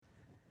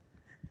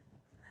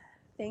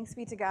Thanks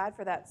be to God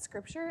for that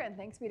scripture, and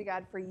thanks be to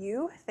God for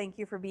you. Thank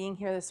you for being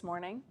here this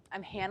morning.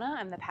 I'm Hannah.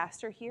 I'm the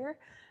pastor here,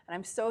 and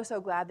I'm so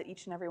glad that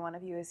each and every one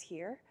of you is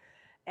here.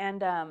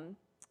 And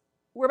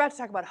we're about to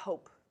talk about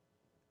hope.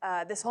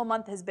 This whole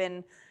month has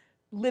been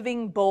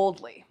living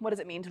boldly. What does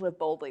it mean to live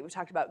boldly? We've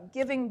talked about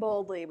giving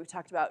boldly. We've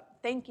talked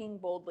about thanking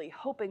boldly,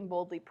 hoping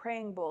boldly,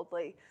 praying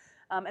boldly.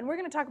 And we're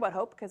going to talk about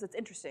hope because it's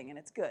interesting and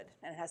it's good,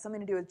 and it has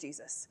something to do with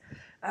Jesus.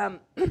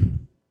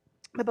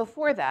 But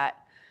before that,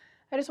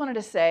 I just wanted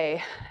to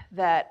say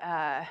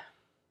that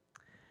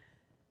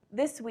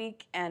this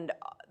week and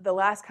the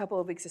last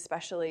couple of weeks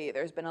especially,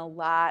 there's been a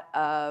lot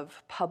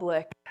of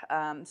public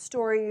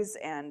stories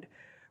and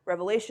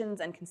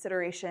revelations and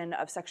consideration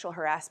of sexual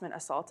harassment,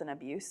 assault, and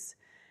abuse.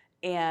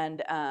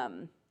 And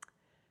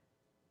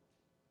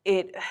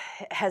it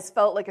has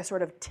felt like a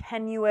sort of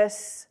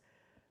tenuous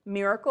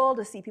miracle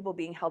to see people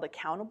being held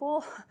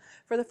accountable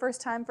for the first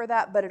time for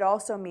that, but it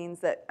also means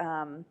that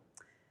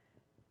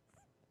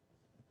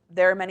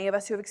there are many of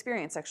us who have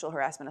experienced sexual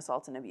harassment,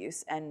 assault, and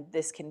abuse, and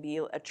this can be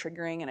a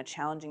triggering and a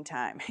challenging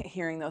time,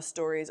 hearing those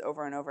stories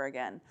over and over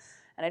again.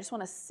 And I just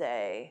want to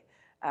say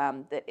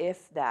that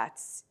if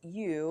that's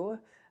you,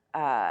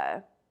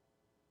 there's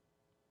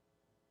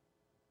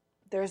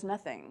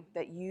nothing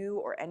that you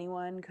or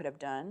anyone could have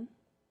done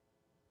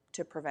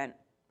to prevent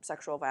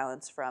sexual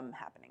violence from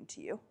happening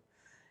to you.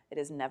 It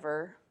is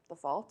never the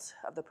fault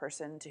of the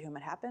person to whom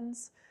it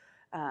happens.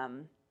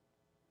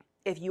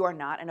 If you are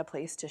not in a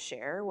place to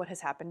share what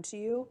has happened to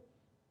you,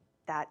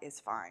 that is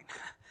fine.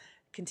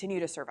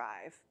 Continue to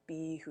survive.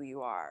 Be who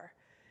you are.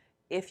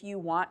 If you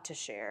want to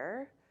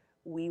share,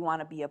 we want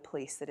to be a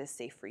place that is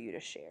safe for you to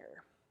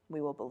share. We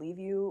will believe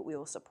you. We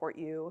will support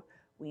you.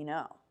 We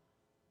know.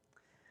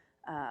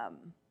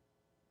 And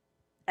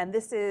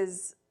this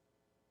is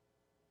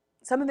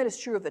something that is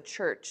true of the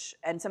church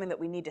and something that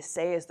we need to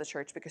say as the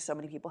church because so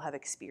many people have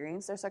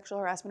experienced their sexual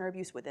harassment or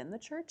abuse within the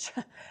church.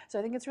 So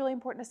I think it's really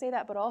important to say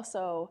that, but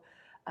also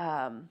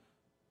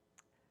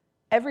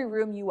every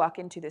room you walk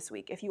into this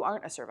week, if you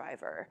aren't a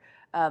survivor,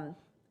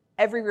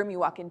 every room you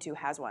walk into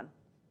has one.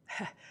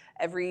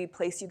 Every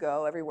place you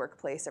go, every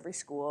workplace, every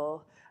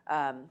school,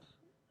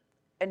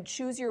 and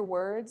choose your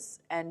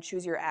words and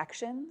choose your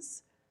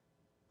actions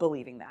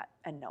believing that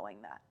and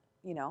knowing that,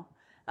 you know.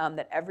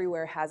 That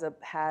everywhere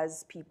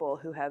has people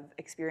who have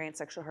experienced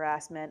sexual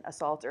harassment,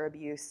 assault, or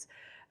abuse,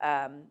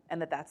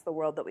 and that's the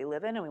world that we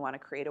live in, and we want to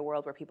create a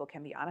world where people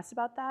can be honest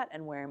about that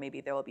and where maybe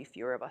there will be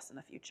fewer of us in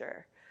the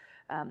future.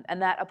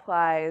 And that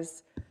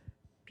applies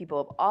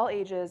people of all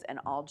ages and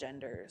all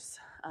genders.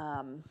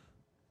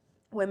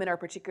 Women are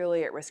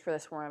particularly at risk for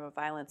this form of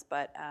violence,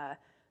 but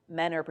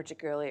men are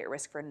particularly at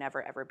risk for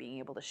never, ever being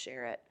able to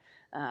share it.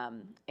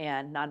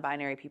 And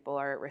non-binary people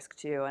are at risk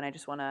too, and I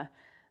just want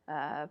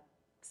to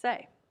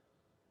say,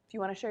 if you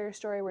want to share your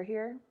story, we're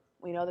here.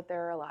 We know that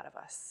there are a lot of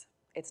us.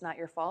 It's not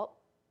your fault.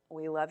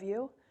 We love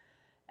you.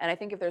 And I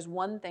think if there's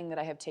one thing that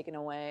I have taken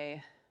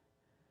away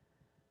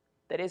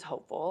that is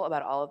hopeful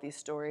about all of these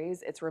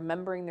stories, it's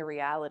remembering the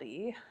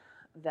reality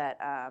that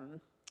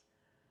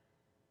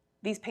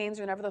these pains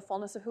are never the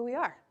fullness of who we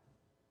are,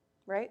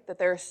 right? That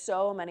there are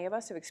so many of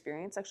us who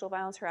experience sexual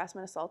violence,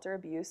 harassment, assault, or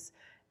abuse,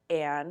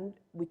 and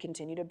we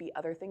continue to be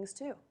other things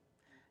too.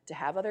 To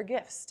have other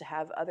gifts, to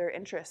have other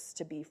interests,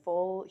 to be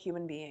full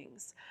human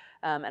beings.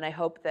 And I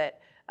hope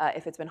that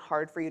if it's been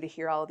hard for you to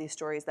hear all of these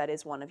stories, that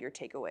is one of your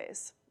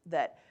takeaways,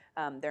 that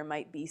there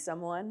might be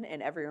someone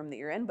in every room that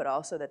you're in, but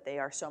also that they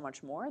are so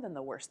much more than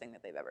the worst thing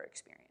that they've ever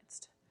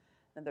experienced.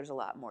 And there's a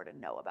lot more to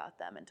know about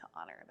them and to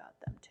honor about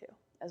them too,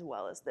 as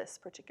well as this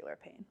particular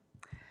pain.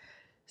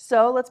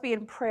 So let's be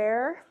in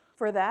prayer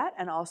for that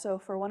and also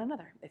for one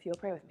another, if you'll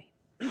pray with me.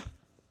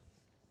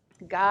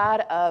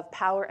 God of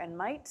power and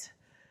might,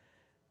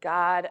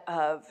 God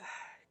of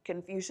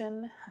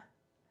confusion,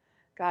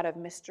 God of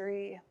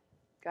mystery,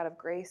 God of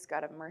grace,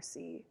 God of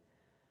mercy,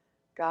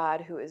 God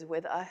who is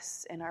with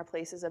us in our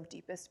places of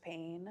deepest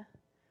pain,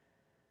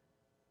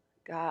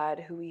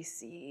 God who we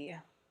see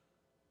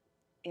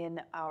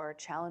in our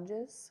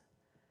challenges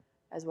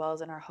as well as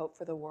in our hope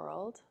for the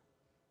world.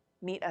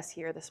 Meet us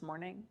here this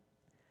morning.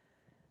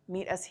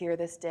 Meet us here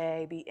this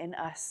day. Be in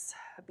us,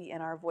 be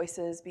in our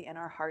voices, be in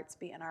our hearts,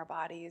 be in our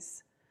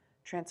bodies.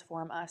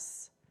 Transform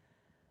us.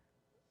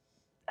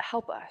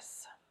 Help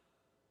us.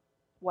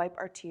 Wipe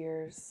our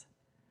tears.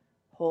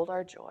 Hold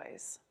our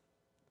joys.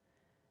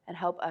 And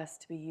help us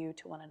to be you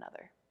to one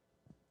another.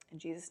 In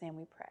Jesus' name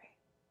we pray.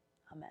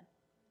 Amen.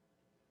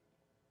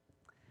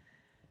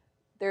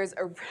 There's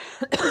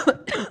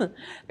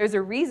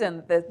a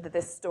reason that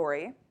this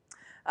story,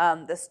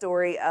 the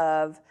story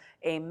of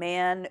a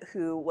man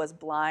who was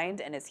blind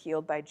and is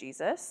healed by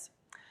Jesus,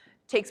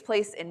 takes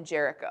place in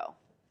Jericho.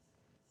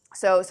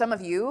 So some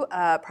of you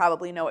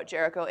probably know what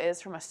Jericho is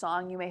from a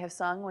song you may have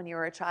sung when you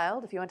were a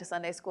child. If you went to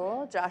Sunday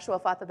school, Joshua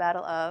fought the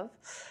battle of.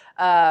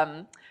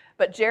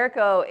 But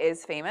Jericho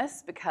is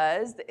famous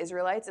because the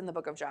Israelites in the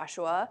book of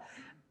Joshua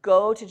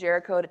go to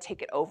Jericho to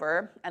take it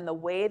over. And the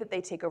way that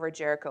they take over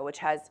Jericho, which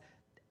has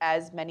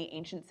as many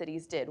ancient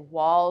cities did,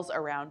 walls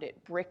around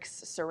it,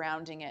 bricks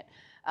surrounding it,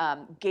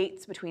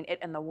 gates between it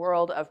and the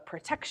world of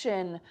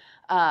protection.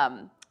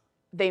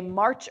 They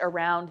march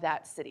around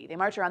that city. They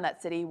march around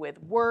that city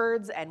with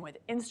words and with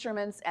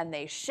instruments, and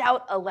they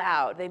shout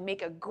aloud. They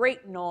make a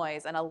great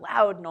noise and a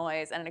loud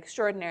noise and an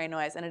extraordinary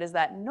noise, and it is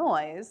that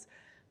noise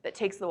that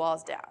takes the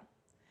walls down.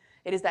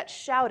 It is that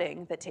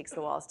shouting that takes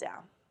the walls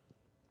down.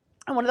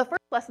 And one of the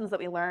first lessons that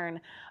we learn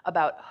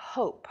about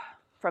hope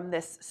from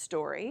this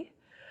story,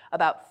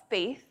 about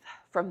faith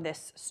from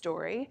this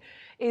story,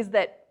 is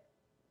that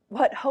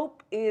what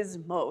hope is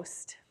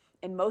most,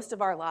 in most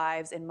of our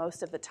lives, in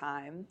most of the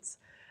times,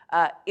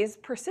 is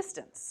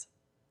persistence,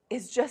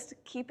 is just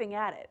keeping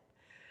at it.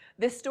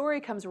 This story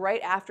comes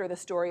right after the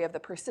story of the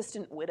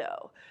persistent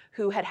widow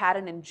who had had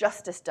an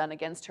injustice done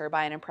against her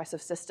by an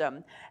oppressive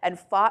system and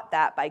fought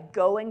that by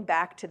going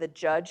back to the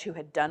judge who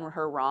had done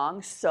her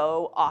wrong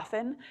so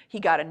often, he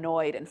got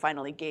annoyed and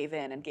finally gave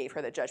in and gave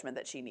her the judgment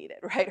that she needed,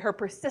 right? Her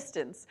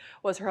persistence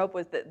was her hope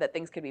was that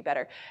things could be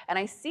better. And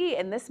I see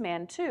in this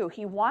man too,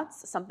 he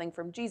wants something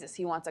from Jesus.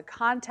 He wants a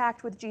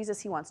contact with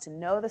Jesus. He wants to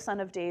know the Son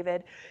of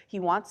David. He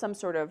wants some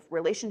sort of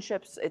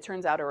relationships, it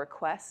turns out a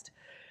request.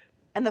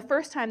 And the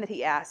first time that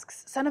he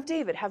asks, "Son of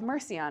David, have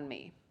mercy on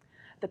me,"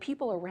 the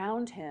people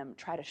around him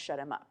try to shut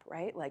him up,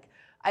 right? Like,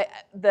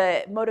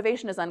 the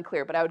motivation is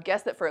unclear, but I would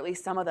guess that for at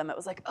least some of them, it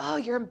was like, "Oh,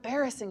 you're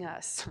embarrassing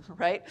us,"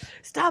 right?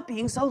 "Stop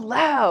being so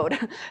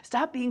loud.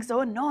 Stop being so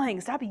annoying.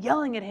 Stop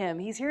yelling at him.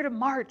 He's here to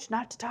march,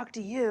 not to talk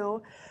to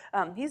you.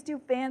 He's too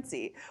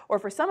fancy." Or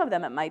for some of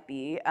them, it might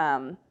be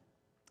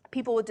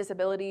people with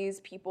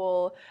disabilities,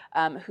 people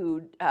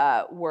who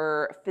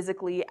were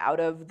physically out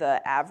of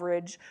the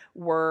average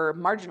were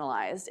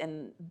marginalized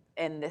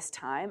in this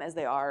time as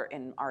they are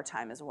in our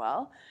time as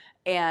well.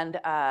 And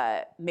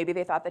maybe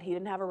they thought that he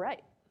didn't have a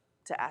right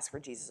to ask for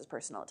Jesus'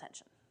 personal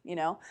attention. You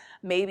know,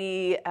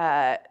 maybe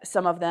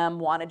some of them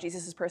wanted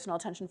Jesus' personal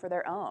attention for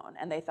their own,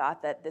 and they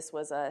thought that this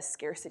was a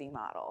scarcity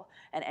model,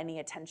 and any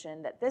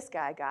attention that this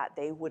guy got,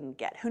 they wouldn't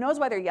get. Who knows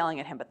why they're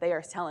yelling at him, but they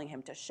are telling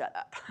him to shut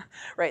up,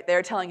 right?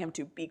 They're telling him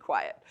to be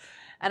quiet.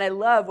 And I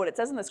love what it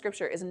says in the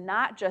scripture is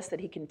not just that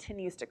he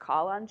continues to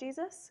call on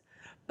Jesus,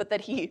 but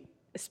that he,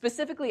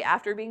 specifically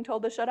after being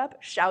told to shut up,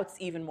 shouts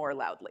even more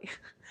loudly.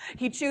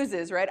 He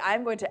chooses, right?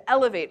 I'm going to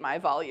elevate my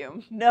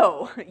volume.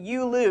 No,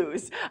 you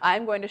lose.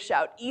 I'm going to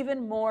shout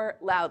even more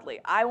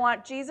loudly. I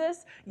want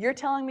Jesus. You're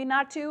telling me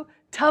not to?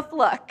 Tough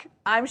luck.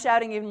 I'm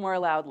shouting even more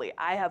loudly.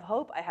 I have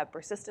hope. I have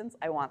persistence.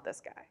 I want this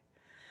guy.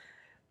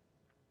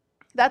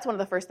 That's one of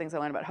the first things I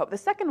learned about hope. The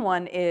second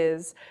one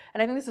is,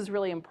 and I think this is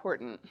really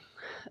important,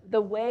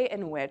 the way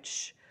in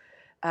which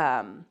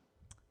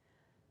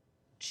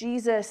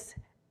Jesus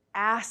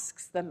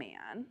asks the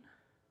man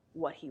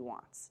what he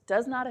wants.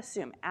 Does not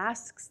assume,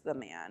 asks the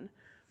man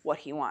what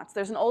he wants.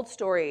 There's an old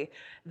story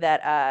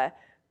that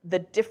the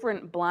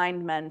different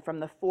blind men from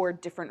the 4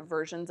 different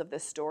versions of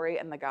this story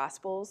in the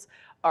Gospels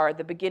are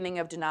the beginning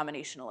of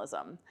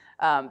denominationalism.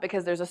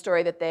 Because there's a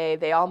story that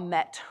they all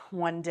met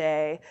one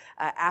day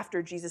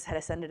after Jesus had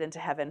ascended into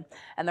heaven,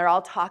 and they're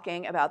all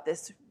talking about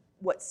this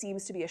what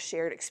seems to be a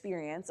shared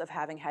experience of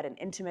having had an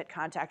intimate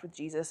contact with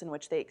Jesus in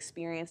which they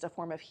experienced a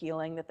form of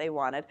healing that they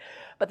wanted,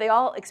 but they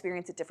all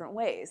experience it different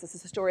ways. This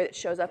is a story that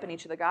shows up in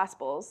each of the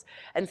Gospels,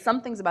 and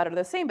some things about it are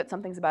the same, but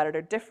some things about it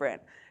are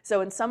different.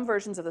 So in some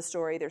versions of the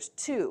story, there's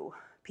 2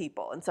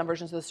 people. In some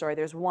versions of the story,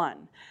 there's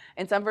 1.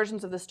 In some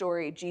versions of the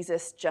story,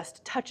 Jesus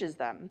just touches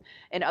them.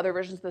 In other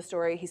versions of the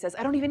story, he says,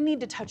 "I don't even need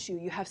to touch you.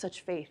 You have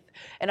such faith."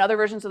 In other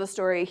versions of the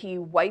story, he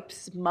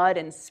wipes mud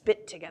and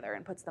spit together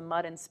and puts the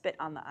mud and spit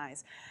on the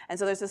eyes. And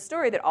so there's this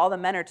story that all the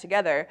men are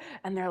together,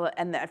 and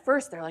at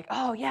first they're like,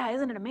 "Oh yeah,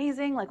 isn't it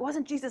amazing? Like,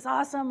 wasn't Jesus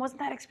awesome? Wasn't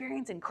that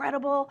experience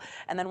incredible?"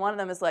 And then one of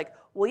them is like,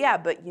 "Well, yeah,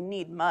 but you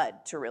need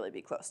mud to really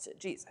be close to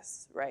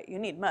Jesus, right? You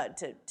need mud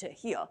to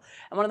heal."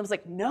 And one of them's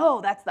like,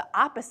 "No, that's the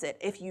opposite.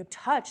 If you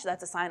touch,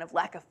 that's a sign of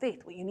lack of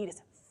faith. What you need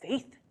is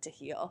faith to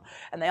heal."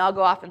 And they all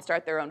go off and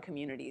start their own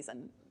communities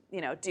and,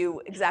 do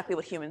exactly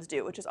what humans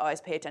do, which is always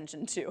pay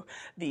attention to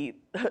the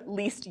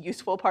least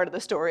useful part of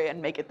the story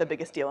and make it the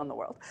biggest deal in the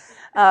world.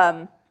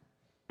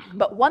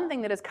 But one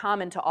thing that is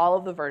common to all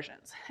of the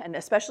versions, and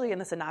especially in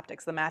the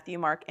synoptics, the Matthew,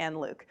 Mark, and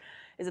Luke,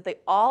 is that they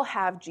all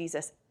have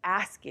Jesus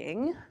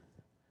asking,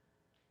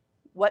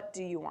 "What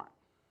do you want?"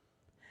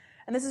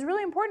 And this is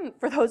really important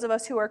for those of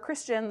us who are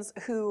Christians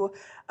who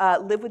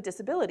live with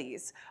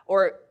disabilities,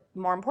 or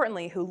more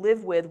importantly, who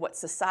live with what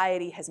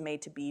society has made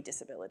to be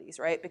disabilities,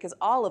 right? Because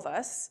all of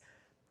us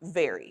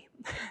vary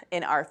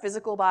in our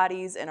physical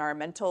bodies, in our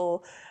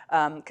mental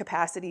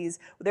capacities.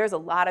 There's a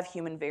lot of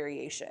human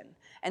variation.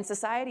 And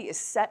society is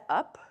set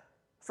up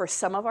for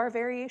some of our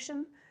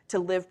variation to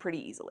live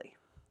pretty easily.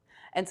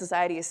 And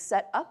society is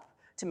set up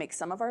to make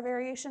some of our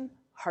variation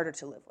harder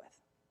to live with.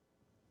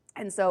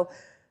 And so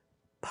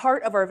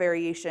part of our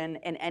variation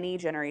in any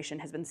generation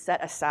has been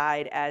set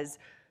aside as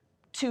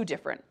too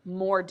different,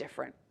 more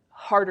different,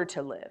 harder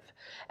to live.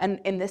 And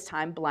in this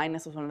time,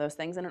 blindness was one of those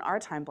things, and in our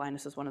time,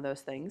 blindness was one of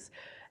those things.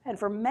 And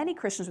for many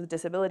Christians with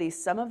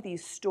disabilities, some of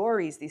these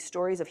stories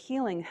of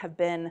healing have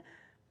been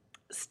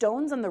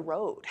stones on the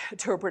road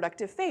to a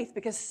productive faith,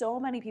 because so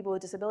many people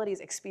with disabilities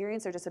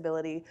experience their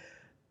disability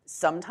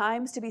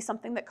sometimes to be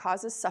something that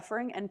causes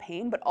suffering and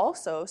pain, but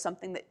also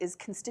something that is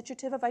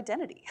constitutive of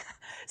identity,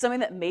 something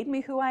that made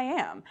me who I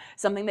am,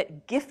 something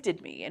that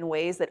gifted me in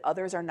ways that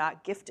others are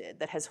not gifted,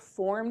 that has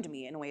formed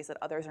me in ways that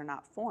others are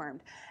not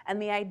formed.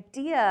 And the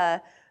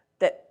idea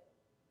that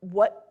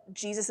what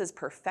Jesus'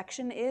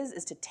 perfection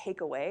is to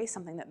take away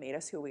something that made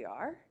us who we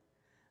are,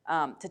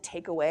 to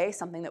take away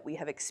something that we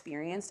have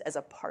experienced as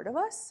a part of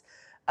us,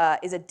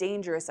 is a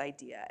dangerous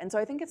idea. And so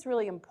I think it's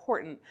really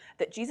important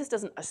that Jesus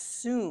doesn't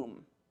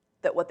assume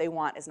that what they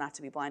want is not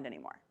to be blind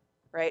anymore,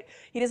 right?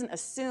 He doesn't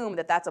assume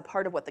that that's a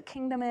part of what the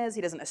kingdom is.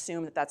 He doesn't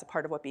assume that that's a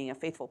part of what being a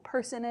faithful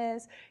person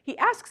is. He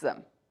asks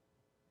them,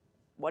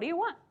 what do you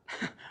want?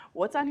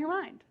 What's on your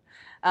mind?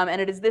 And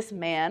it is this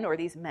man, or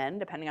these men,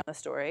 depending on the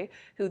story,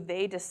 who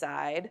they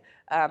decide,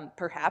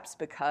 perhaps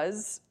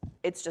because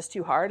it's just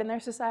too hard in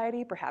their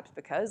society, perhaps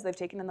because they've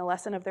taken in the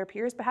lesson of their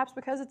peers, perhaps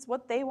because it's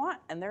what they want,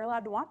 and they're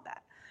allowed to want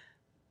that,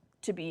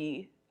 to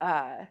be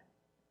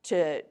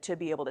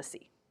able to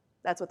see.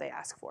 That's what they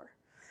ask for.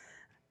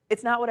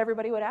 It's not what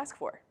everybody would ask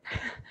for.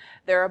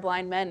 There are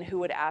blind men who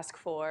would ask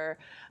for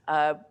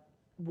a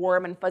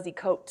warm and fuzzy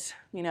coat,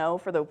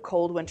 for the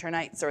cold winter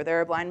nights. Or there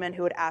are blind men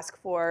who would ask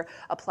for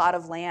a plot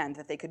of land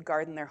that they could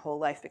garden their whole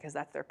life because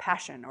that's their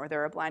passion. Or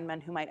there are blind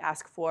men who might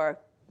ask for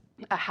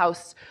a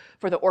house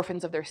for the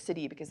orphans of their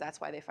city because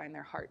that's why they find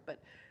their heart. But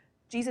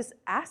Jesus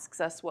asks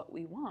us what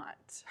we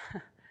want,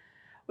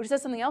 which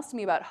says something else to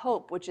me about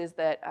hope, which is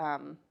that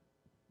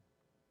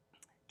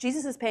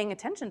Jesus is paying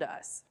attention to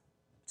us,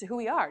 to who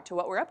we are, to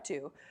what we're up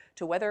to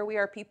whether we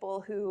are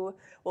people who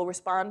will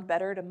respond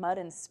better to mud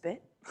and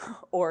spit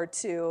or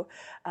to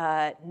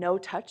no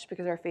touch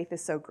because our faith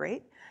is so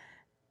great.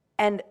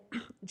 And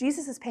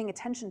Jesus is paying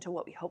attention to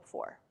what we hope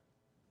for.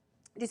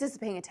 Jesus is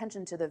paying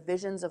attention to the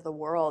visions of the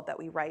world that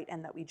we write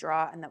and that we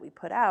draw and that we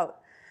put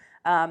out.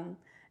 And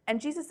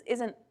Jesus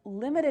isn't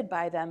limited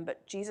by them,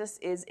 but Jesus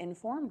is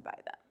informed by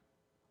them.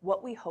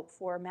 What we hope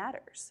for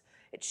matters.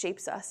 It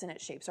shapes us and it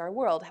shapes our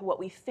world. What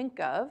we think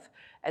of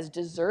as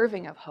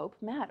deserving of hope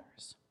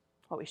matters.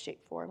 What we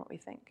shape for and what we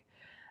think.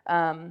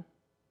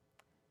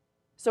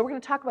 So we're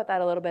going to talk about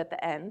that a little bit at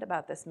the end,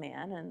 about this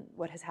man and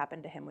what has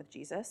happened to him with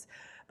Jesus.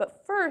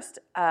 But first,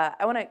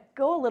 I want to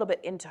go a little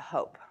bit into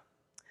hope.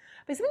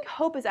 Because I think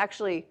hope is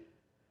actually,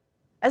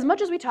 as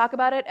much as we talk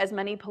about it, as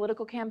many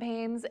political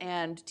campaigns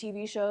and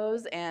TV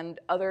shows and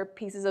other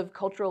pieces of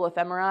cultural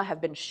ephemera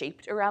have been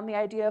shaped around the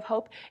idea of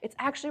hope, it's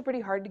actually pretty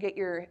hard to get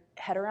your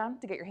head around,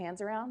 to get your hands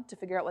around, to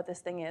figure out what this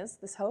thing is,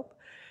 this hope.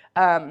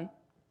 And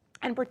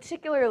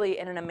particularly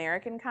in an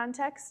American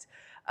context,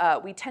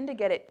 we tend to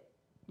get it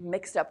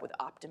mixed up with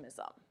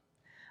optimism.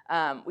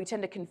 We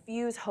tend to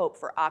confuse hope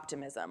for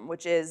optimism,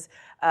 which is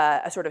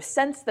a sort of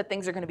sense that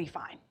things are going to be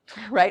fine,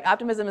 right?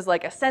 Optimism is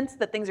like a sense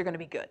that things are going to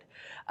be good.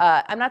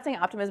 I'm not saying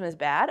optimism is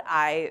bad.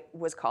 I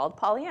was called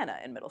Pollyanna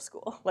in middle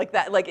school, like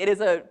that. Like it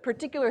is a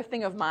particular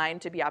thing of mine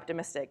to be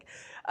optimistic.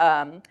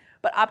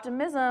 But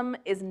optimism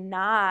is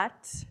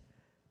not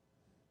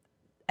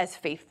as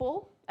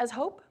faithful as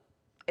hope.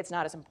 It's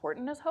not as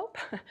important as hope,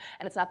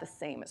 and it's not the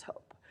same as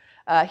hope.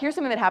 Here's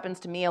something that happens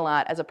to me a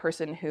lot as a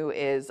person who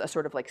is a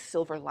sort of like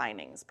silver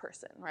linings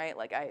person, right?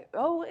 Like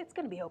it's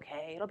going to be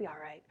okay. It'll be all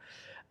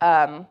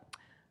right.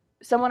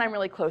 Someone I'm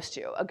really close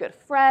to, a good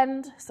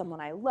friend,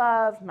 someone I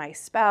love, my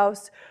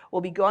spouse,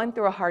 will be going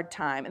through a hard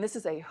time. And this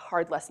is a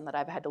hard lesson that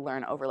I've had to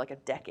learn over like a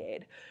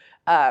decade.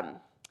 And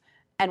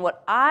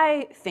what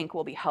I think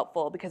will be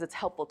helpful, because it's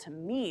helpful to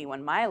me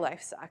when my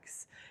life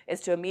sucks,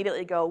 is to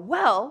immediately go,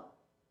 well,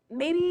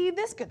 maybe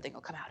this good thing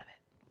will come out of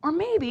it. Or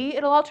maybe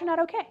it'll all turn out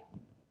okay.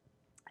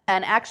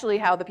 And actually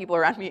how the people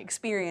around me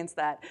experience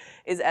that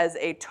is as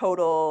a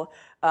total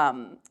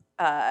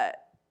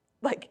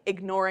like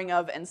ignoring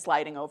of and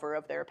sliding over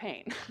of their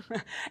pain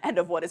and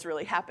of what is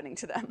really happening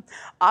to them.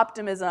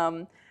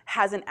 Optimism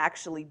hasn't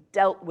actually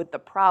dealt with the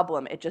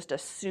problem. It just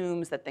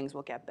assumes that things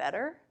will get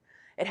better.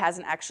 It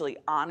hasn't actually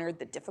honored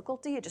the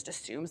difficulty. It just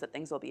assumes that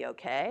things will be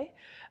okay.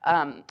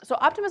 So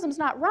optimism's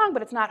not wrong,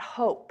 but it's not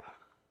hope,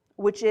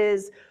 which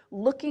is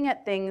looking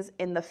at things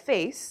in the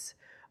face,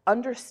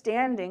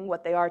 understanding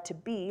what they are to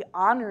be,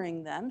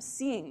 honoring them,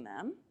 seeing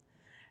them,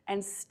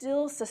 and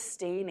still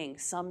sustaining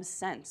some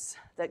sense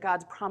that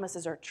God's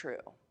promises are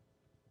true.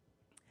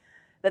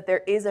 That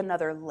there is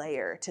another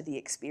layer to the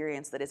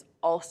experience that is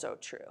also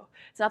true.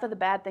 It's not that the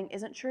bad thing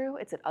isn't true,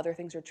 it's that other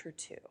things are true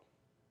too,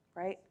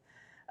 right?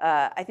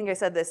 I think I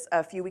said this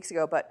a few weeks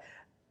ago, but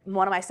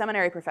one of my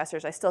seminary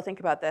professors, I still think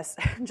about this,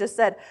 just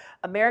said,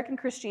 American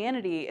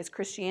Christianity is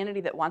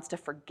Christianity that wants to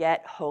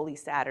forget Holy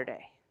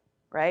Saturday,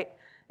 right?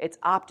 It's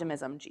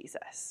optimism,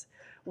 Jesus.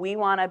 We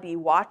want to be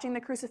watching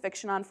the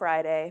crucifixion on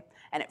Friday,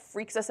 and it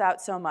freaks us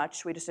out so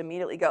much, we just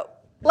immediately go,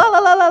 la, la,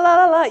 la, la, la,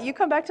 la, la, you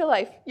come back to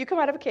life. You come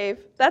out of a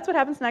cave. That's what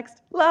happens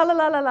next. La, la,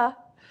 la, la, la.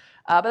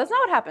 But that's not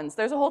what happens.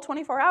 There's a whole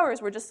 24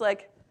 hours where just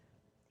like,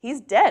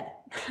 he's dead.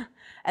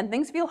 And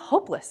things feel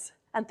hopeless,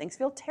 and things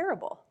feel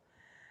terrible.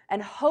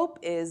 And hope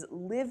is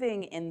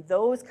living in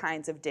those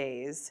kinds of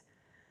days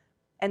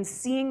and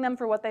seeing them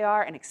for what they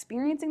are and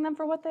experiencing them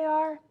for what they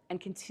are and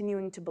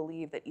continuing to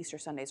believe that Easter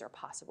Sundays are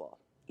possible,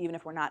 even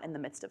if we're not in the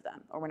midst of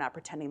them or we're not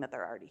pretending that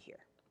they're already here.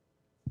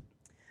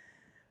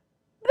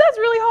 That's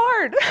really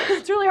hard.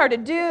 It's really hard to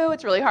do.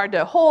 It's really hard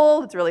to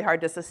hold. It's really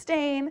hard to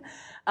sustain.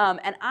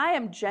 And I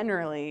am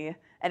generally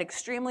an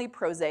extremely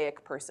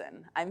prosaic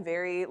person. I'm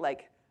very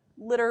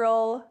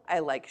literal. I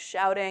like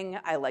shouting.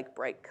 I like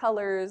bright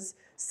colors.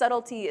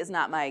 Subtlety is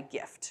not my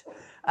gift.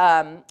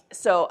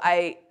 So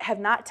I have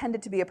not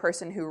tended to be a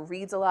person who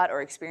reads a lot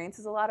or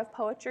experiences a lot of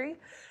poetry.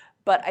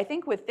 But I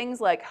think with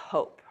things like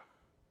hope,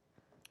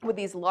 with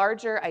these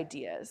larger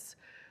ideas,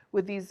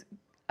 with these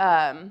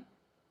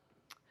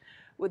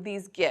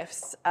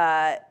gifts,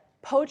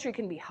 poetry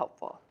can be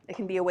helpful. It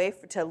can be a way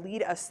to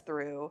lead us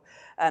through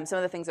some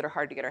of the things that are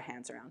hard to get our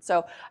hands around.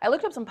 So I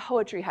looked up some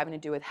poetry having to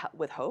do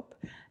with hope,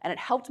 and it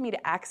helped me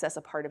to access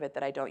a part of it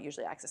that I don't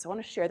usually access. So I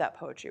want to share that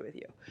poetry with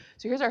you.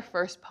 So here's our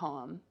first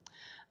poem,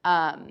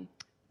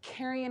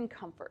 Carrion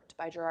Comfort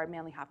by Gerard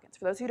Manley Hopkins.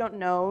 For those who don't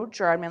know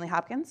Gerard Manley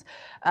Hopkins,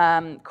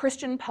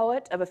 Christian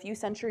poet of a few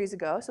centuries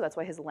ago, so that's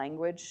why his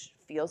language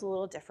feels a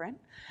little different.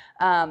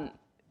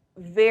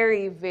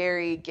 Very,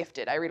 very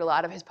gifted. I read a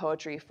lot of his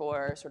poetry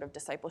for sort of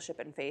discipleship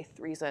and faith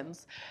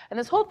reasons. And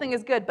this whole thing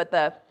is good, but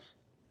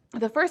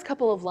the first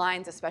couple of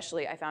lines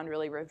especially I found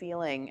really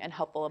revealing and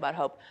helpful about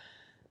hope.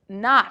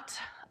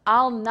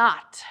 I'll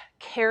not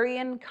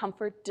carrion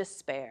comfort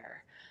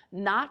despair,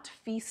 not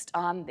feast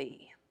on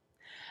thee.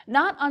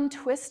 Not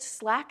untwist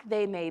slack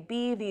they may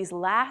be, these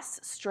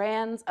last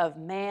strands of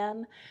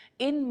man.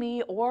 In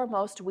me or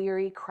most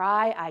weary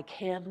cry, I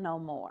can no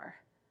more.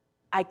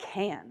 I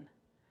can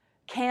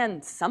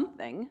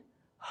something,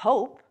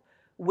 hope,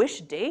 wish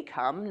day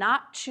come,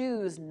 not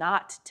choose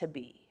not to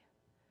be.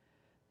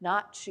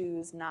 Not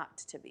choose not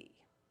to be.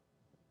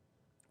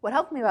 What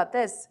helped me about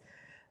this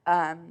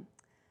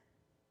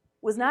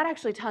was not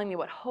actually telling me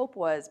what hope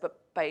was, but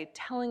by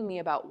telling me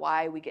about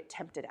why we get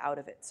tempted out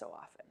of it so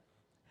often.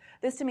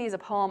 This to me is a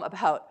poem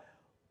about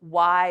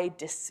why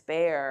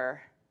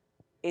despair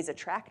is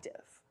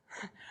attractive.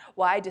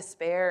 Why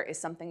despair is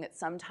something that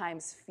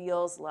sometimes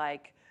feels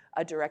like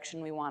a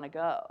direction we want to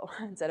go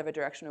instead of a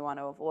direction we want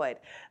to avoid.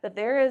 That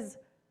there is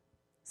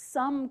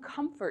some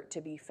comfort to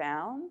be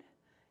found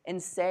in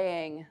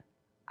saying,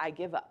 I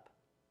give up.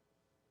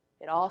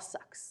 It all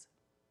sucks.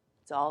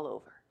 It's all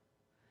over.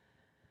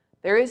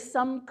 There is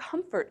some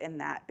comfort in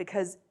that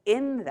because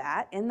in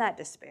that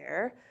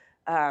despair,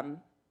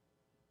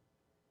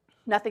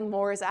 nothing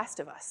more is asked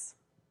of us.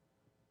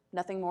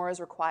 Nothing more is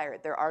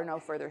required. There are no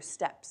further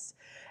steps.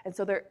 And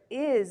so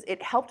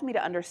it helped me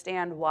to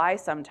understand why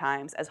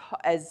sometimes,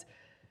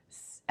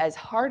 as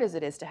hard as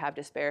it is to have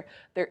despair,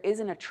 there is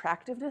an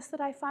attractiveness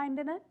that I find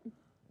in it.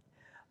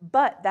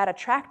 But that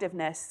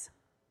attractiveness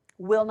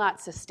will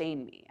not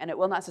sustain me, and it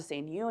will not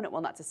sustain you, and it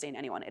will not sustain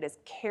anyone. It is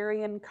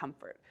carrion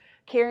comfort.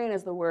 Carrion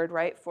is the word,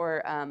 right,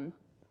 for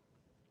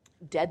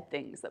dead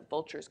things that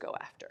vultures go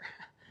after.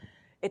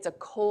 It's a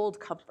cold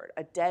comfort,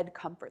 a dead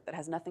comfort that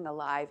has nothing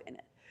alive in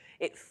it.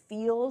 It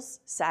feels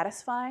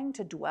satisfying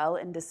to dwell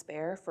in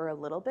despair for a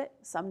little bit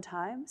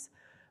sometimes,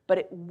 but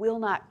it will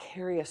not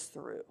carry us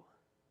through.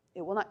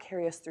 It will not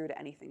carry us through to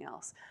anything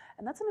else.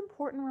 And that's an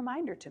important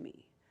reminder to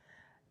me.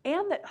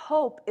 And that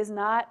hope is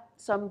not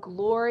some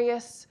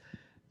glorious,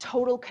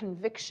 total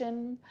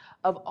conviction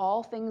of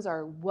all things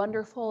are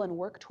wonderful and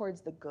work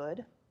towards the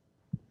good.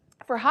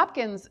 For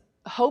Hopkins,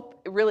 hope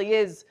really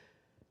is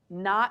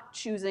not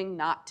choosing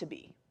not to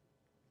be.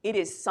 It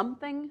is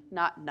something,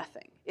 not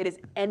nothing. It is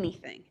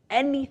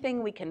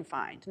anything we can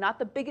find. Not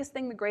the biggest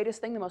thing, the greatest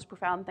thing, the most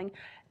profound thing.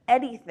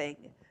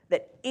 Anything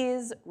that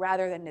is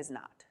rather than is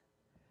not.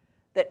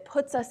 That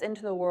puts us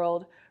into the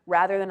world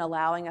rather than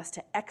allowing us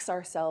to X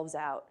ourselves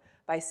out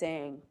by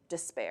saying,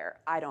 despair,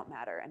 I don't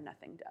matter, and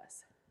nothing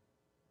does.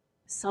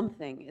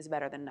 Something is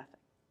better than nothing.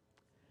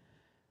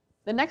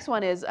 The next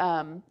one is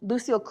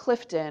Lucille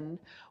Clifton,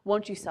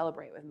 Won't You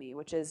Celebrate With Me,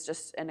 which is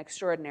just an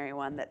extraordinary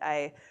one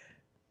that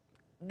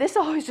this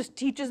always just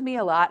teaches me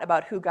a lot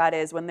about who God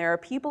is when there are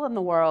people in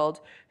the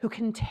world who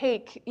can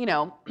take,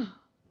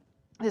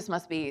 this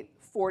must be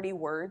 40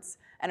 words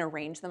and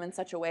arrange them in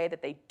such a way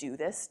that they do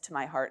this to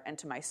my heart and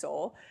to my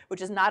soul,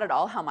 which is not at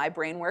all how my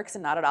brain works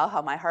and not at all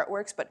how my heart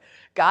works, but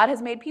God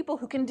has made people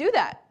who can do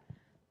that.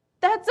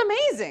 That's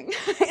amazing.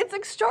 It's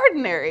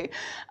extraordinary.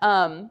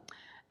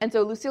 And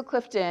so Lucille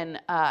Clifton,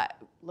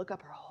 look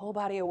up her whole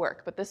body of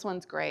work, but this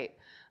one's great.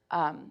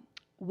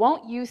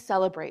 Won't you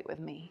celebrate with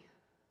me?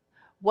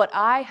 What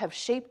I have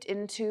shaped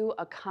into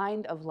a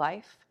kind of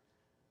life,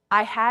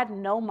 I had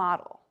no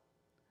model.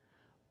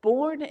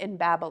 Born in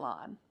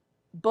Babylon,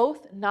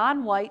 both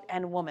non-white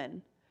and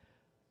woman,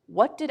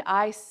 what did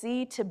I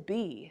see to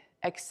be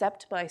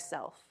except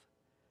myself?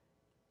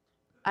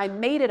 I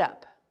made it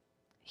up.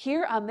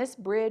 Here on this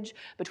bridge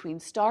between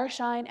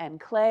starshine and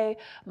clay,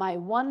 my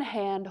one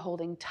hand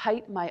holding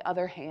tight my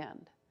other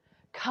hand.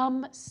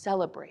 Come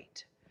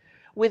celebrate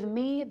with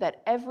me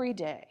that every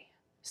day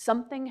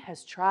something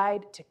has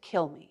tried to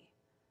kill me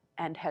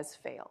and has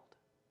failed.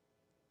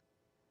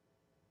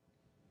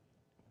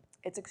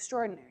 It's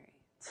extraordinary.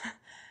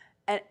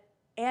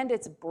 and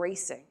it's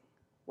bracing,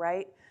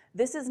 right?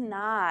 This is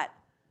not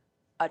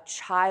a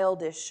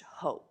childish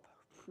hope.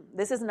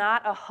 This is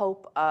not a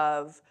hope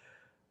of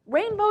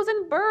rainbows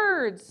and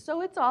birds,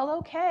 so it's all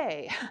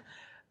okay.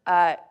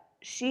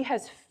 She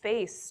has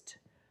faced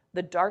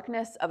the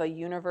darkness of a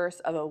universe,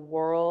 of a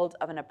world,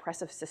 of an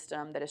oppressive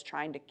system that is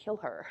trying to kill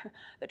her,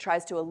 that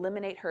tries to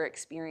eliminate her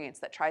experience,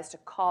 that tries to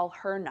call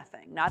her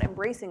nothing, not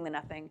embracing the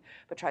nothing,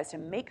 but tries to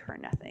make her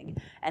nothing,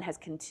 and has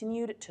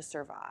continued to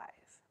survive.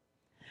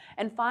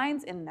 And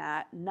finds in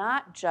that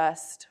not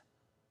just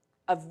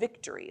a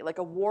victory, like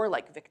a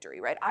warlike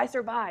victory, right? I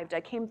survived,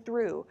 I came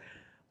through,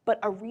 but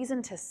a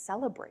reason to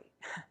celebrate,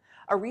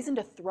 a reason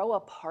to throw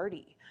a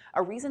party,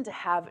 a reason to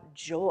have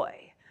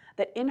joy,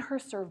 that in her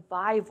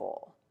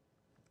survival,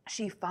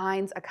 she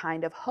finds a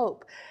kind of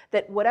hope,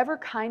 that whatever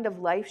kind of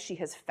life she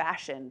has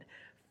fashioned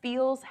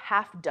feels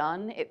half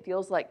done, it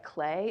feels like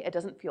clay, it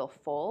doesn't feel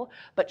full,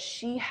 but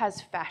she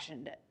has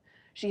fashioned it.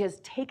 She has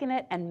taken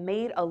it and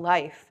made a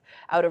life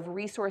out of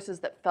resources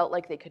that felt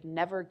like they could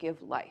never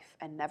give life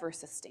and never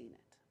sustain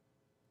it.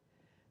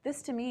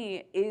 This to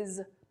me is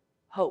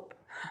hope.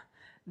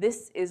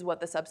 This is what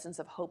the substance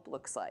of hope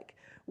looks like.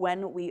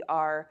 When we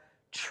are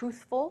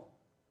truthful,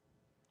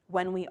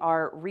 when we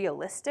are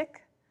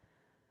realistic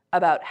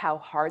about how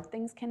hard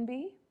things can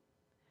be,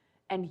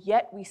 and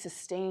yet we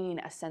sustain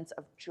a sense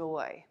of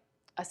joy,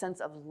 a sense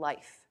of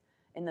life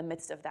in the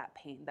midst of that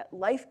pain, that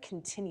life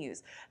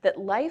continues, that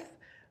life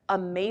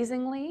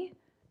amazingly,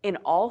 in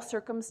all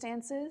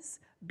circumstances,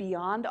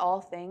 beyond all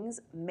things,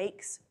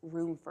 makes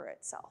room for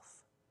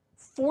itself,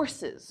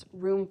 forces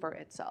room for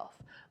itself.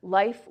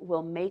 Life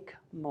will make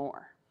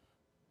more.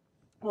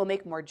 We'll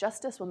make more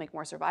justice, we'll make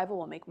more survival,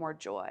 we'll make more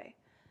joy.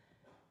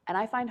 And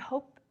I find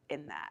hope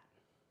in that.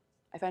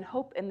 I find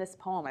hope in this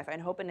poem. I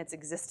find hope in its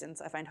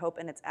existence. I find hope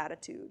in its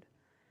attitude.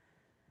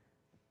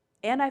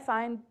 And I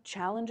find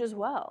challenge as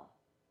well.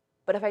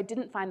 But if I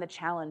didn't find the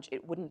challenge,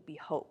 it wouldn't be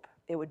hope.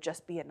 It would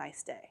just be a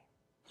nice day.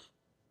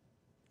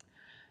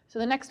 So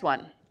the next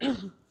one.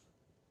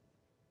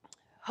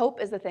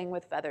 Hope is the thing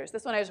with feathers.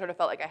 This one I sort of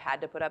felt like I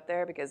had to put up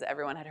there because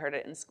everyone had heard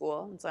it in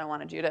school, and so I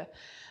wanted you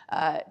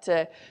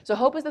to. So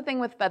hope is the thing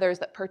with feathers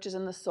that perches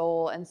in the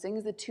soul and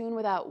sings the tune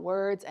without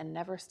words and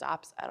never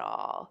stops at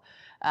all.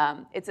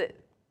 It's a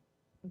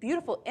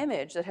beautiful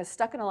image that has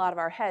stuck in a lot of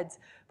our heads,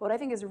 but what I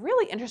think is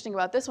really interesting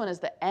about this one is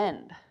the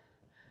end.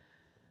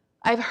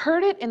 I've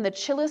heard it in the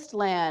chillest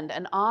land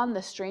and on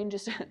the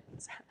strangest.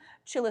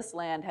 Chillest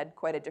land had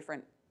quite a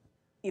different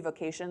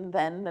evocation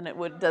then than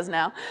it does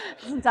now.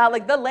 It's not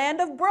like the land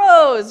of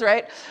bros,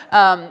 right?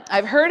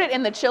 I've heard it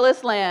in the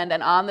chillest land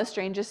and on the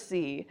strangest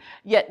sea,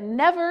 yet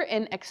never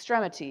in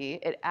extremity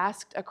it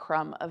asked a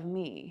crumb of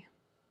me.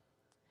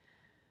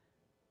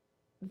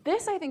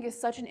 This, I think, is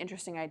such an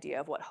interesting idea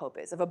of what hope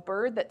is, of a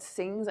bird that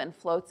sings and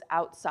floats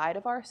outside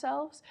of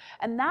ourselves.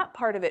 And that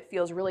part of it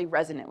feels really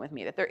resonant with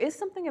me, that there is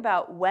something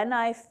about when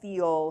I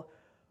feel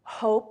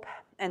hope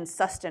and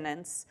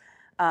sustenance,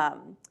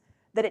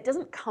 that it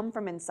doesn't come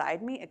from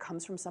inside me, it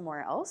comes from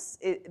somewhere else.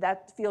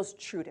 That feels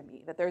true to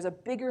me, that there's a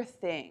bigger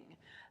thing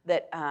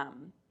that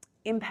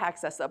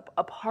impacts us,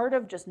 a part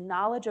of just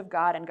knowledge of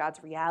God and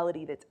God's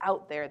reality that's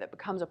out there that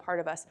becomes a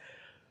part of us.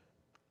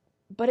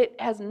 But it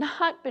has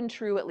not been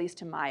true, at least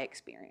to my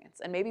experience,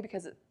 and maybe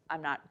because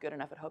I'm not good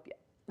enough at hope yet.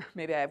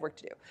 Maybe I have work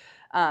to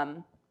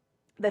do.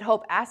 That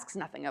hope asks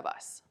nothing of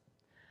us.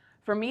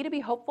 For me to be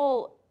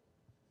hopeful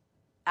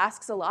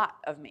asks a lot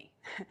of me.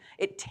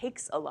 It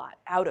takes a lot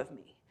out of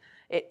me.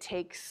 It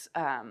takes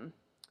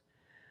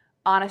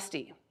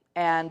honesty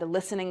and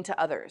listening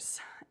to others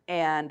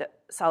and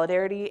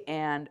solidarity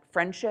and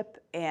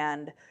friendship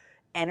and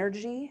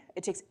energy.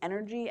 It takes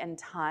energy and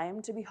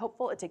time to be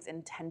hopeful. It takes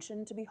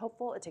intention to be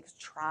hopeful. It takes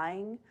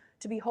trying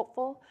to be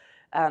hopeful.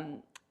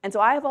 And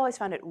so I have always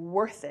found it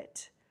worth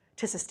it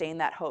to sustain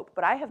that hope.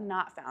 But I have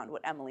not found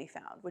what Emily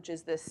found, which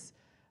is this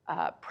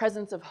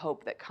presence of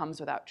hope that comes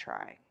without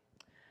trying.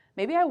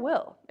 Maybe I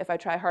will if I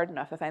try hard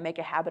enough, if I make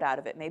a habit out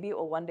of it. Maybe it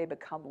will one day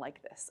become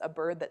like this, a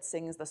bird that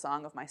sings the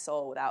song of my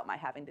soul without my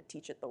having to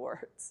teach it the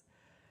words.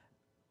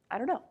 I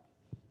don't know.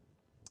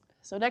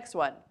 So next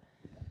one.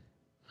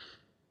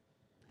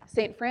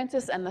 St.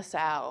 Francis and the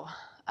Sow.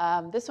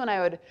 This one I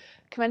would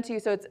commend to you.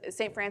 So it's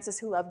St. Francis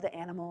who loved the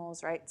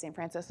animals, right? St.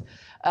 Francis.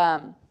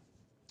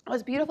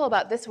 What's beautiful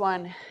about this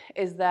one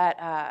is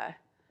that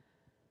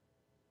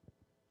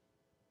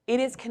it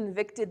is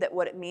convicted that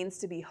what it means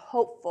to be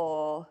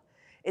hopeful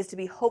is to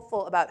be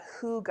hopeful about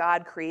who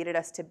God created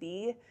us to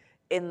be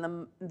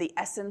in the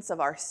essence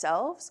of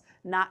ourselves,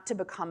 not to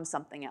become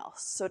something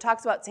else. So it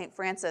talks about St.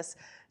 Francis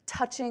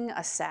touching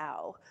a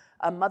sow,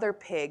 a mother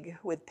pig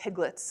with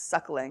piglets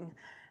suckling,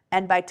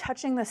 and by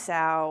touching the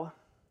sow,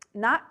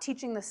 not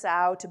teaching the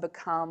sow to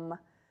become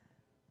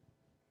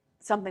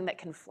something that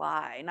can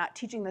fly, not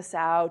teaching the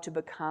sow to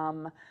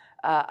become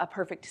a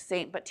perfect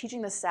saint, but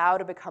teaching the sow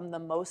to become the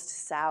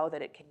most sow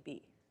that it can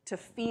be, to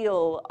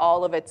feel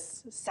all of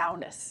its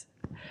sowness.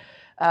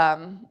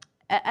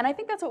 And I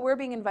think that's what we're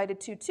being invited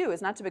to too,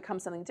 is not to become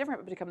something different,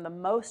 but become the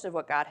most of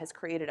what God has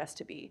created us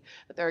to be.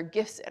 But there are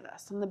gifts in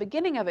us. And the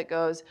beginning of it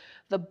goes,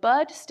 the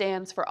bud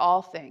stands for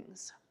all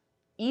things,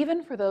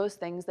 even for those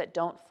things that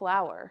don't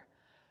flower.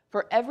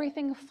 For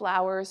everything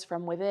flowers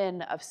from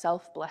within of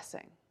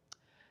self-blessing,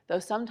 though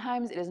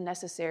sometimes it is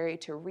necessary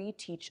to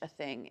reteach a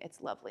thing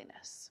its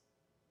loveliness.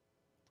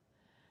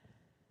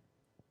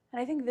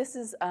 And I think this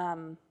is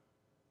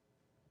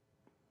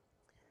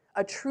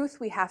a truth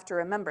we have to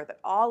remember, that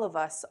all of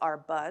us are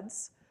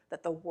buds,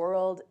 that the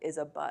world is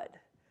a bud.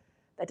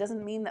 That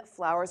doesn't mean that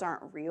flowers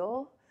aren't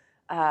real.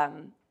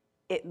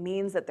 It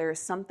means that there is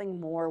something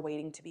more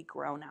waiting to be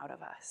grown out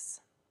of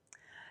us.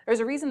 There's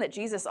a reason that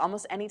Jesus,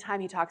 almost any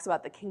time he talks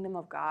about the kingdom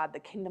of God, the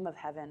kingdom of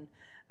heaven,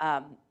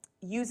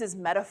 uses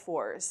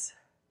metaphors,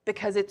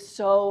 because it's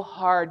so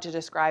hard to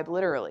describe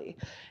literally.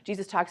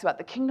 Jesus talks about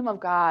the kingdom of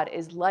God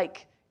is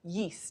like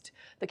yeast.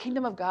 The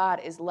kingdom of God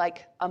is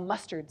like a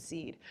mustard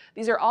seed.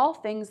 These are all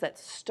things that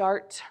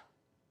start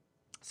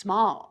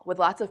small with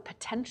lots of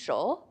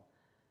potential,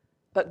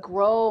 but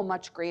grow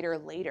much greater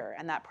later,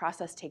 and that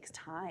process takes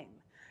time.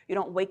 You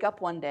don't wake up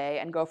one day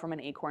and go from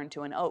an acorn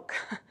to an oak.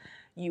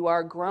 You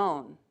are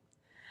grown.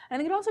 And I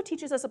think it also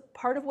teaches us a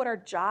part of what our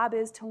job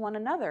is to one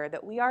another,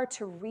 that we are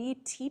to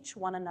reteach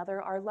one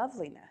another our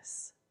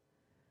loveliness.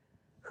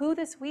 Who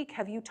this week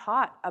have you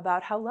taught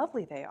about how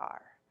lovely they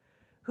are?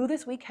 Who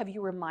this week have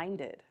you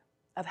reminded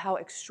of how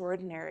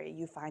extraordinary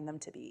you find them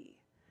to be?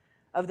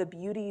 Of the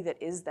beauty that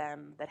is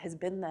them, that has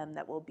been them,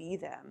 that will be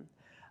them?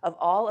 Of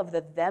all of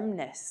the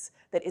themness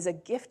that is a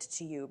gift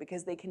to you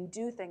because they can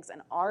do things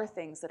and are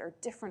things that are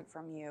different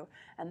from you,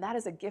 and that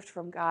is a gift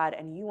from God,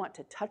 and you want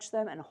to touch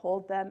them and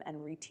hold them and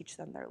reteach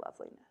them their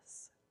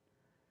loveliness.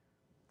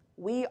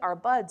 We are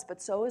buds,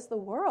 but so is the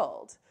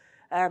world.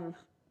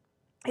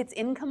 It's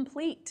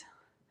incomplete.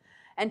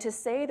 And to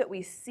say that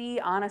we see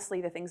honestly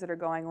the things that are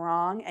going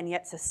wrong and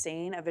yet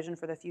sustain a vision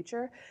for the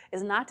future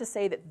is not to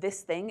say that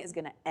this thing is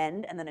going to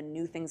end and then a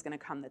new thing's going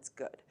to come that's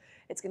good.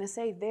 It's going to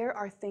say there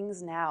are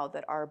things now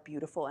that are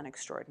beautiful and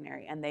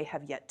extraordinary, and they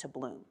have yet to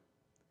bloom.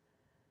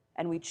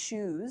 And we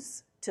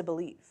choose to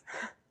believe.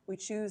 We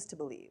choose to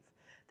believe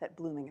that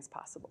blooming is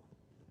possible.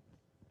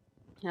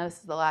 Now, this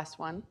is the last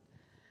one.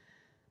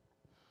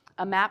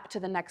 A Map to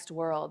the Next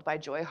World by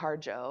Joy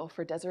Harjo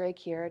for Desiree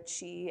Kiera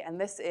Chi. And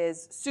this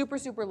is super,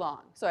 super long.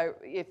 So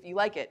if you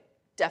like it,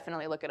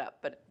 definitely look it up.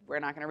 But we're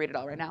not going to read it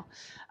all right now.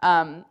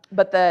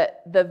 But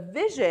the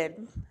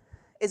vision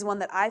is one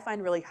that I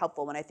find really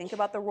helpful when I think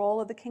about the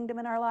role of the kingdom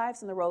in our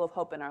lives and the role of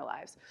hope in our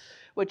lives,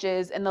 which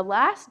is, in the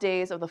last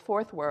days of the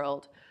fourth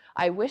world,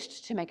 I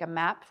wished to make a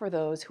map for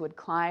those who would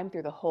climb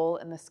through the hole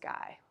in the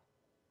sky.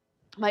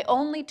 My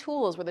only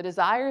tools were the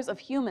desires of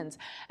humans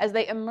as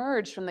they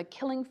emerged from the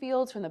killing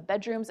fields, from the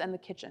bedrooms and the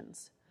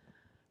kitchens.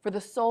 For the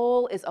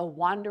soul is a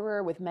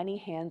wanderer with many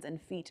hands and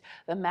feet.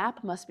 The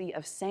map must be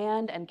of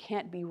sand and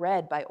can't be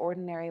read by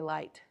ordinary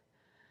light.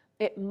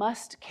 It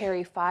must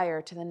carry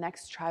fire to the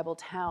next tribal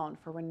town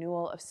for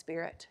renewal of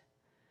spirit.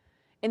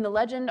 In the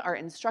legend are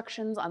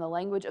instructions on the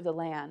language of the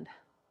land,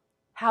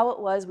 how it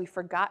was we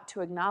forgot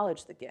to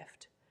acknowledge the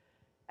gift,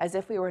 as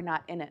if we were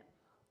not in it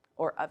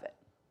or of it.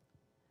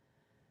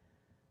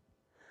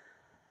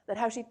 That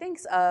how she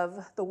thinks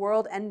of the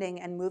world ending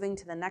and moving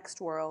to the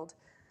next world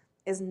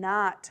is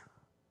not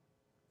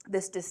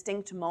this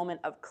distinct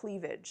moment of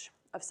cleavage,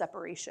 of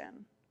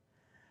separation,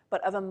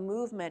 but of a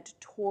movement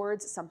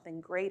towards something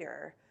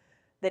greater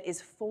that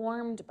is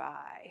formed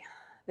by,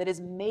 that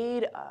is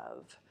made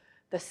of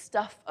the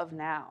stuff of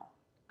now.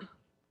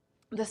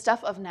 The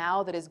stuff of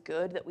now that is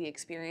good that we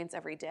experience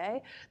every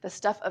day, the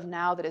stuff of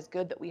now that is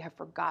good that we have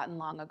forgotten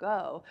long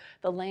ago,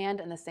 the land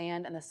and the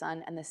sand and the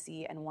sun and the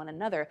sea and one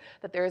another,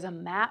 that there is a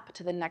map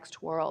to the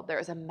next world. There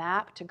is a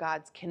map to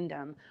God's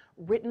kingdom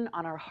written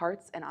on our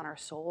hearts and on our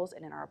souls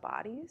and in our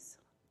bodies.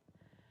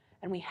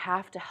 And we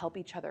have to help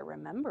each other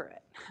remember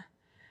it.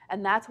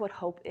 And that's what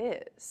hope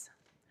is.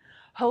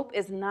 Hope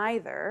is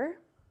neither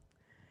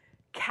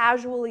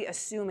casually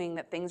assuming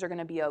that things are going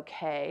to be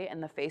okay in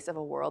the face of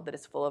a world that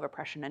is full of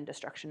oppression and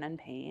destruction and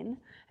pain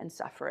and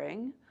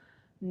suffering,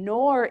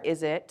 nor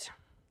is it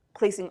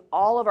placing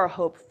all of our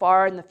hope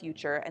far in the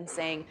future and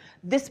saying,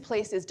 this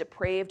place is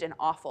depraved and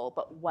awful,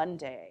 but one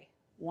day,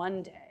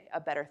 a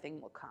better thing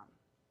will come.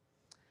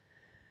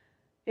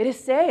 It is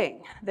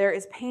saying there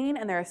is pain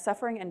and there is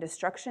suffering and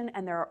destruction,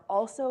 and there are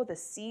also the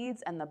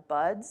seeds and the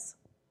buds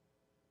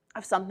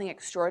of something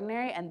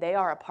extraordinary, and they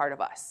are a part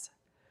of us.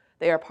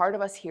 They are part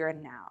of us here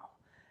and now.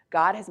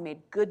 God has made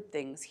good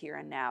things here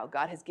and now.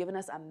 God has given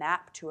us a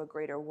map to a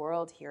greater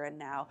world here and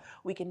now.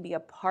 We can be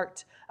a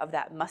part of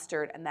that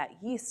mustard and that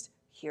yeast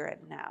here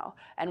and now.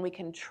 And we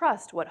can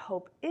trust what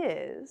hope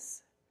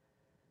is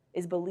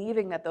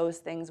believing that those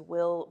things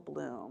will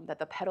bloom, that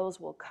the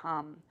petals will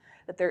come,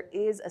 that there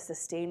is a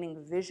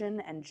sustaining vision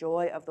and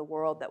joy of the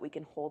world that we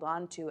can hold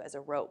on to as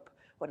a rope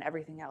when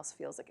everything else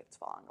feels like it's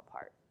falling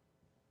apart.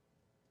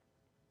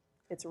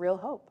 It's real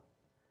hope.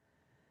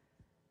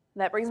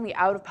 That brings me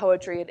out of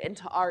poetry and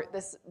into art.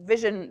 This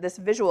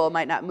visual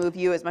might not move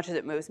you as much as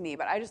it moves me,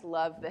 but I just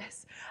love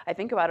this. I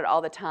think about it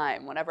all the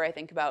time whenever I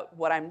think about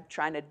what I'm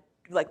trying to,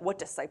 like what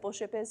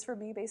discipleship is for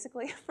me,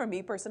 basically, for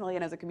me personally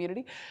and as a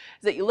community,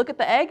 is that you look at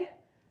the egg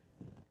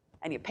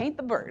and you paint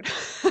the bird,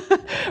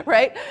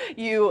 right?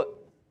 You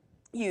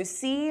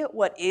see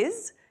what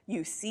is,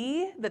 you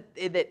see that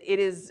it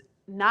is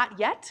not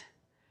yet,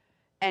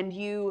 and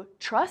you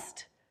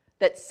trust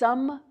that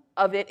some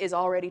of it is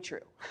already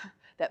true.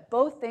 That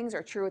both things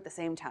are true at the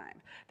same time.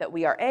 That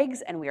we are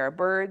eggs and we are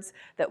birds,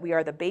 that we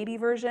are the baby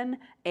version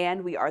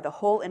and we are the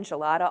whole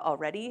enchilada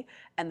already,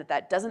 and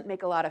that doesn't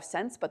make a lot of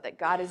sense, but that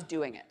God is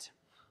doing it.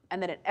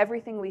 And that in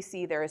everything we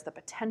see, there is the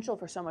potential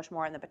for so much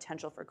more and the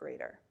potential for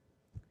greater.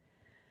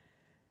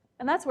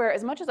 And that's where,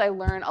 as much as I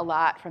learn a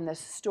lot from this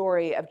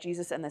story of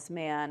Jesus and this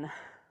man,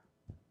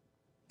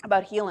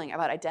 about healing,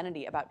 about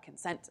identity, about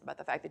consent, about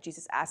the fact that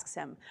Jesus asks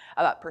him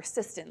about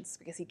persistence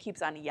because he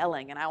keeps on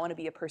yelling, and I want to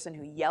be a person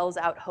who yells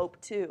out hope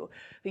too,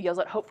 who yells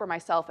out hope for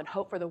myself and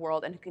hope for the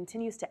world, and who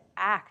continues to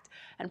act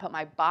and put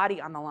my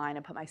body on the line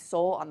and put my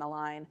soul on the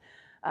line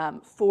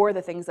for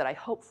the things that I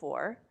hope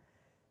for.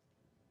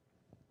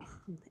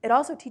 It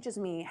also teaches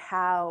me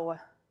how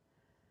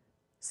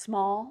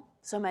small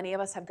so many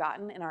of us have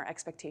gotten in our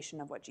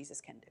expectation of what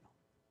Jesus can do.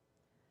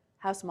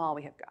 How small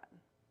we have gotten.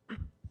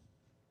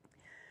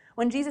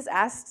 When Jesus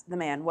asked the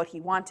man what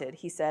he wanted,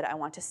 he said, I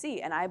want to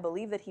see, and I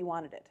believe that he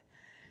wanted it.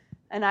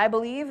 And I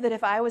believe that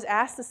if I was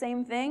asked the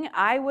same thing,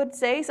 I would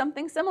say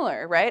something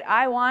similar, right?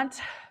 I want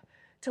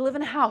to live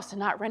in a house and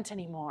not rent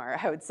anymore,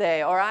 I would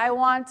say. Or I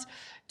want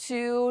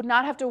to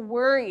not have to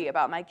worry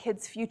about my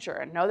kids' future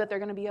and know that they're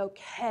going to be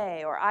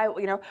okay. Or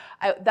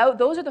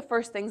those are the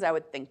first things I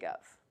would think of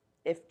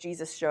if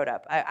Jesus showed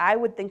up. I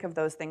would think of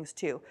those things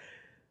too.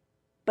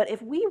 But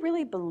if we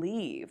really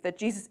believe that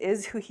Jesus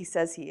is who he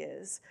says he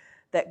is,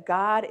 that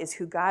God is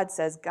who God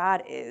says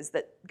God is,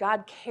 that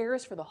God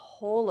cares for the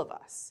whole of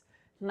us,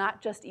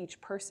 not just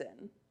each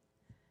person,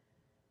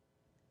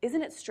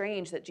 isn't it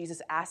strange that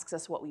Jesus asks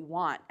us what we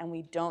want and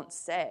we don't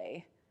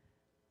say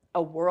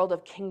a world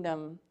of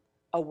kingdom,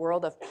 a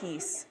world of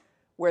peace,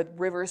 where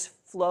rivers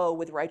flow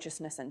with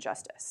righteousness and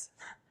justice?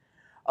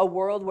 A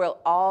world where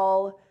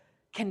all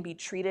can be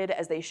treated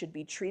as they should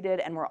be treated,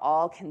 and where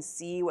all can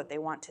see what they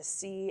want to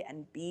see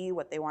and be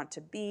what they want to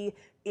be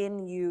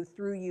in you,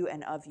 through you,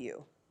 and of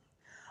you.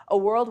 A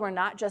world where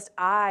not just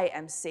I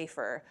am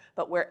safer,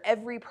 but where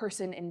every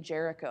person in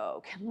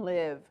Jericho can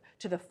live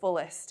to the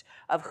fullest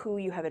of who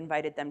you have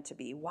invited them to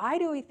be. Why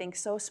do we think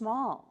so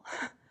small?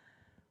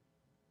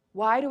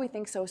 Why do we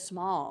think so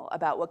small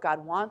about what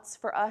God wants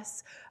for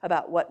us,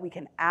 about what we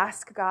can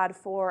ask God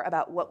for,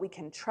 about what we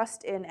can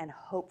trust in and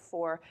hope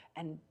for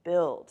and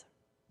build?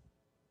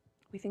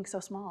 We think so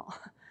small.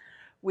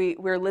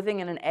 We're living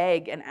in an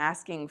egg and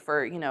asking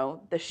for,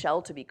 the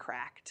shell to be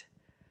cracked,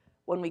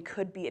 when we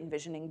could be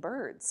envisioning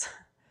birds,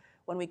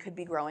 when we could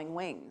be growing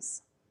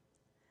wings.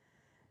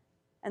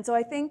 And so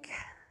I think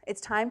it's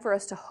time for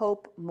us to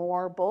hope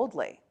more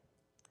boldly,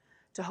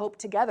 to hope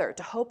together,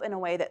 to hope in a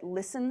way that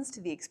listens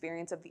to the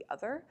experience of the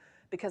other,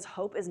 because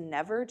hope is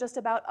never just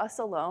about us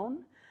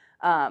alone.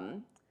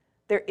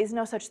 There is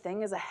no such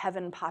thing as a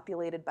heaven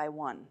populated by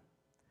one.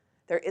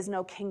 There is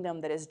no kingdom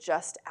that is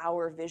just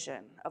our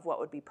vision of what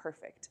would be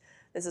perfect.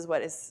 This is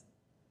what is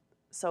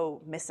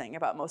so missing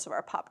about most of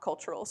our pop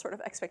cultural sort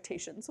of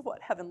expectations of what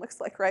heaven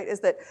looks like, right? Is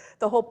that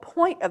the whole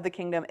point of the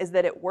kingdom is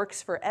that it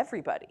works for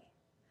everybody,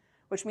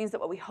 which means that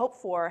what we hope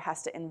for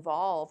has to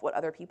involve what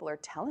other people are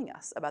telling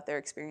us about their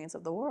experience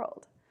of the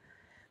world.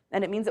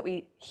 And it means that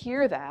we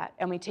hear that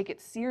and we take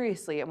it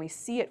seriously and we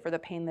see it for the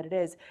pain that it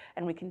is,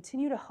 and we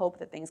continue to hope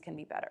that things can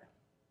be better,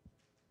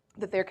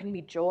 that there can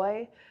be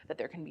joy, that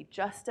there can be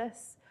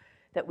justice,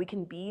 that we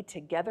can be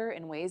together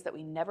in ways that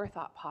we never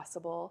thought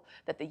possible,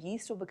 that the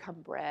yeast will become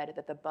bread,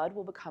 that the bud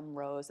will become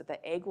rose, that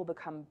the egg will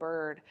become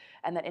bird,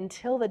 and that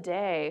until the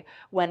day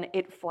when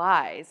it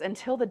flies,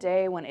 until the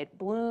day when it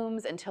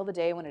blooms, until the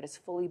day when it is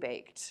fully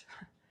baked,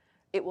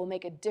 it will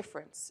make a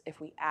difference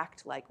if we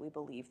act like we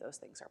believe those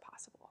things are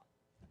possible.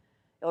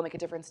 It will make a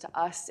difference to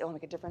us, it will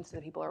make a difference to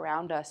the people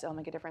around us, it will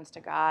make a difference to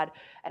God,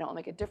 and it will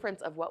make a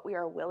difference of what we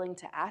are willing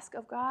to ask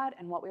of God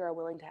and what we are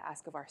willing to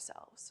ask of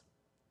ourselves.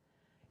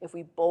 If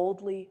we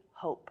boldly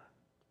hope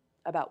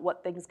about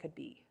what things could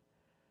be,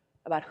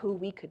 about who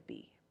we could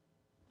be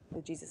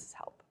with Jesus'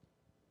 help.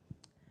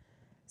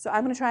 So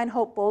I'm going to try and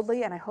hope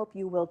boldly, and I hope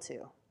you will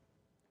too.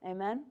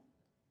 Amen?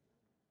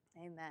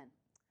 Amen.